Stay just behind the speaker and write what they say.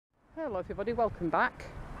Hello everybody, welcome back.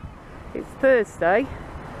 It's Thursday,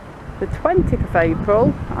 the 20th of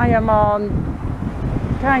April. I am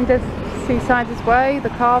on kind of Seasiders Way, the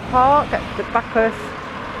car park at the back of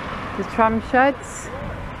the tram sheds.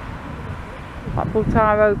 Blackpool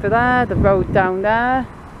Tower over there, the road down there,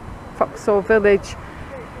 Foxhall Village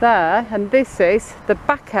there, and this is the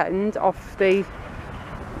back end of the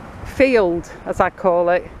field, as I call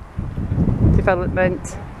it,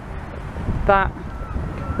 development that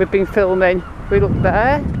we've been filming. We look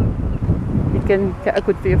there, you can get a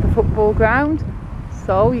good view of the football ground,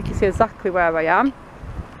 so you can see exactly where I am.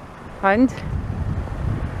 And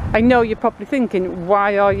I know you're probably thinking,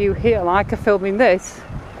 why are you here like filming this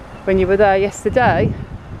when you were there yesterday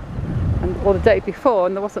or the day before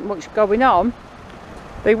and there wasn't much going on?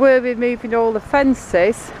 They were removing all the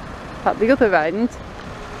fences at the other end,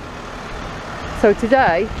 so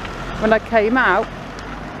today when I came out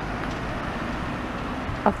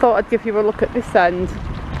I thought I'd give you a look at this end.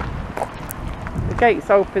 The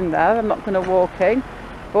gate's open there, I'm not going to walk in,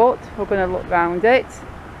 but we're going to look round it.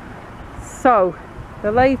 So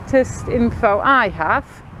the latest info I have,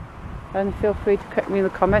 and feel free to correct me in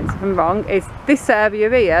the comments if I'm wrong, is this area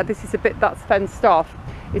here, this is a bit that's fenced off,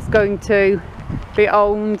 it's going to be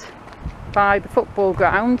owned by the football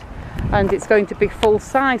ground, and it's going to be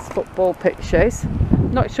full-size football pitches.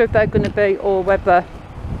 Not sure if they're going to be all weather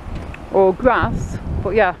or grass,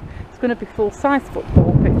 but yeah, it's going to be full-size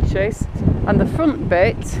football pitches. And the front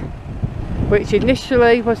bit, which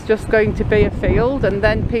initially was just going to be a field, and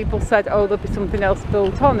then people said, oh, there'll be something else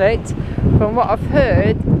built on it, from what I've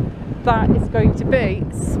heard, that is going to be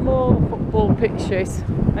small football pitches,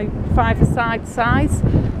 like 5-a-side size,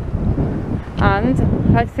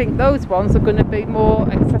 and I think those ones are going to be more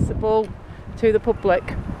accessible to the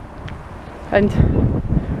public.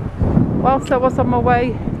 And whilst I was on my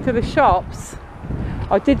way to the shops,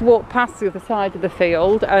 I did walk past the other side of the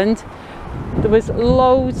field, and there was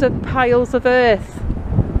loads of piles of earth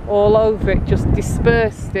all over it, just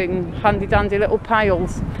dispersed in handy dandy little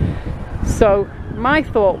piles. So my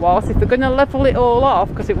thought was, if they're going to level it all off,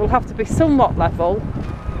 because it will have to be somewhat level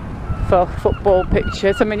for football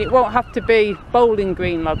pitches, I mean it won't have to be bowling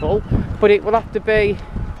green level, but it will have to be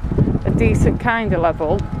a decent kind of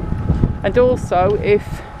level. And also, if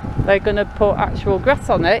they're going to put actual grass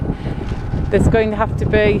on it, there's going to have to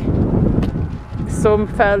be some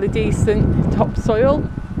fairly decent topsoil.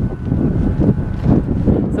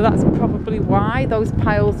 So that's probably why those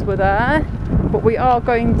piles were there. But we are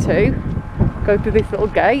going to go through this little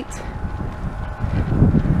gate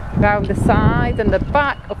round the side and the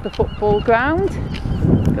back of the football ground.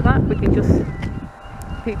 Look at that, we can just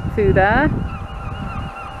peek through there.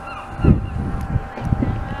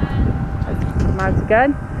 Let's come out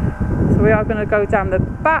again. So we are going to go down the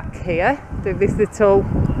back here, through this little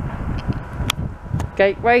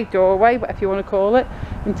gateway, doorway, whatever you want to call it,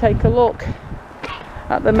 and take a look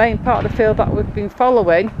at the main part of the field that we've been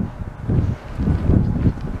following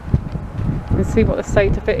and see what the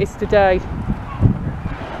state of it is today.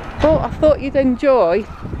 But I thought you'd enjoy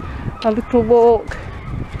a little walk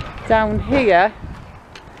down here,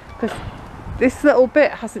 because this little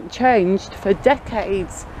bit hasn't changed for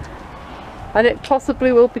decades, and it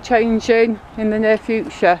possibly will be changing in the near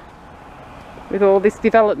future with all this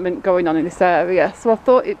development going on in this area. So I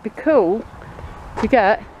thought it'd be cool to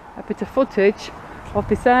get a bit of footage of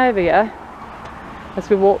this area as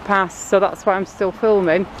we walk past, so that's why I'm still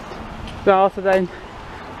filming rather than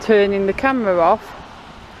turning the camera off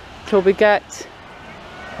till we get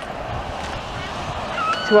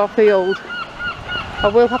to our field.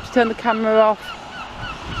 I will have to turn the camera off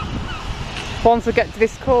once I get to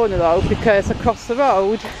this corner though, because across the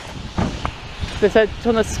road there's a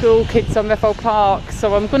ton of school kids on Revel Park,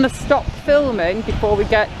 so I'm going to stop filming before we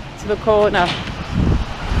get to the corner.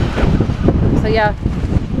 So yeah,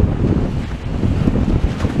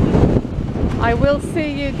 I will see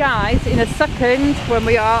you guys in a second when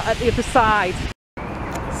we are at the other side.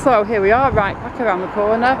 So here we are, right back around the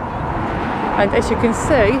corner, and as you can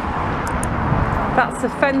see, that's the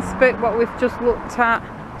fence bit what we've just looked at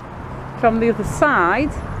from the other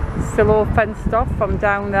side. Still all fenced off from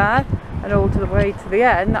down there and all to the way to the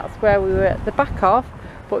end. That's where we were at the back of,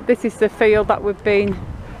 but this is the field that we've been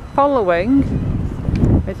following.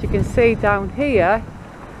 As you can see down here,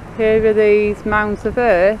 here are these mounds of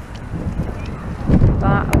earth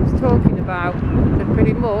that I was talking about. They're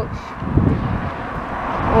pretty much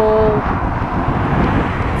all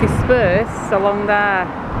dispersed along there.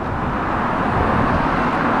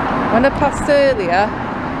 When I passed earlier,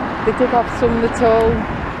 they did have some little,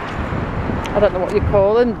 I don't know what you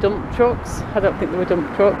call them, dump trucks. I don't think they were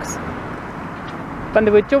dump trucks. when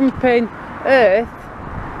they were dumping earth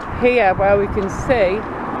here where we can see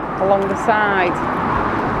along the side.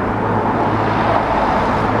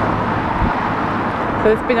 So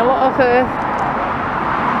there's been a lot of earth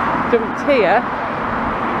dumped here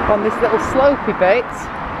on this little slopey bit.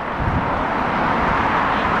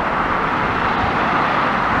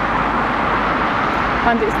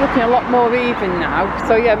 And it's looking a lot more even now.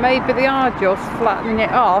 So yeah, maybe they are just flattening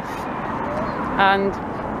it off and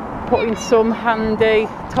putting some handy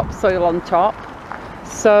topsoil on top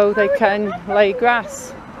so they can lay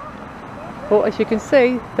grass. But as you can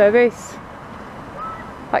see, there is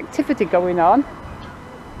activity going on.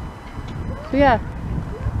 So yeah,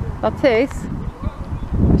 that is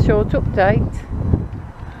a short update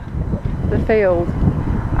of the field,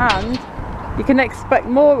 and you can expect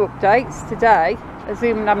more updates today,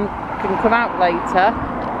 assuming I can come out later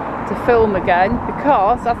to film again,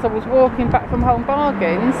 because as I was walking back from Home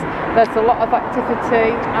Bargains, there's a lot of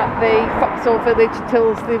activity at the Foxhall Village,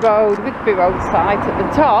 Tilsley Road, Rigby Road site. At the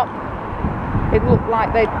top, it looked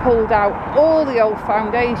like they'd pulled out all the old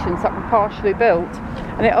foundations that were partially built,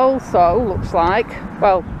 and it also looks like,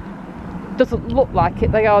 well, doesn't look like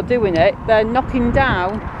it, they are doing it, they're knocking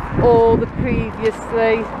down all the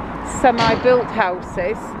previously semi-built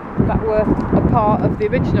houses that were a part of the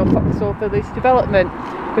original Foxhall Village development,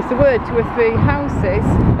 because there were 2 or 3 houses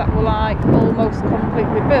that were like almost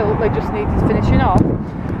completely built, they just needed finishing off,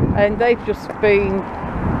 and they've just been,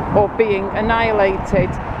 or being, annihilated.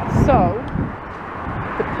 So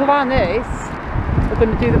the plan is, we're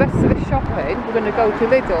going to do the rest of the shopping, we're going to go to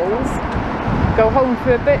Lidl's, go home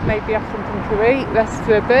for a bit, maybe have something to eat, rest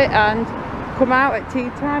for a bit, and come out at tea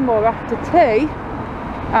time or after tea,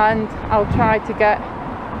 and I'll try to get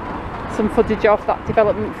some footage of that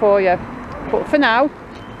development for you. But for now,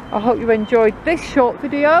 I hope you enjoyed this short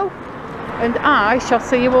video, and I shall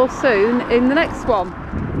see you all soon in the next one.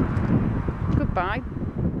 Goodbye.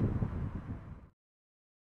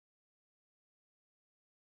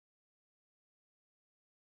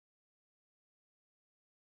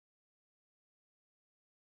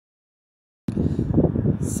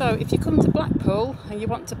 So if you come to Blackpool and you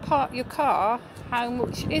want to park your car, how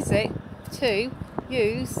much is it to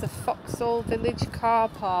use the Foxhall Village car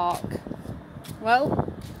park?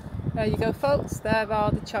 Well, there you go folks, there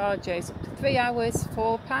are the charges. Up to 3 hours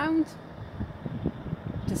 £4,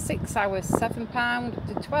 up to 6 hours £7, up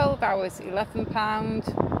to 12 hours £11,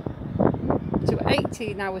 up to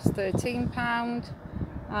 18 hours £13,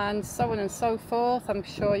 and so on and so forth. I'm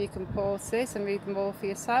sure you can pause this and read them all for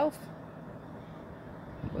yourself.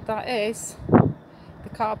 But that is the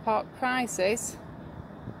car park prices.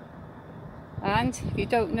 And if you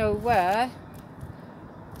don't know where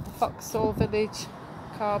the Foxhall Village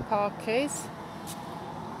car park is,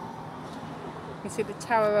 you see the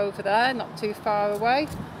tower over there, not too far away.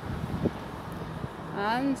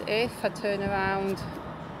 And if I turn around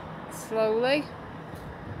slowly,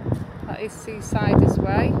 that is Seasiders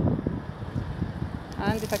Way.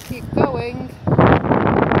 And if I keep going,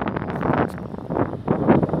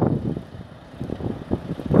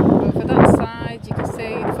 over that side you can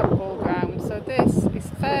see the football ground. So this is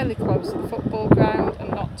fairly close to the football ground and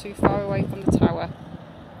not too far away from the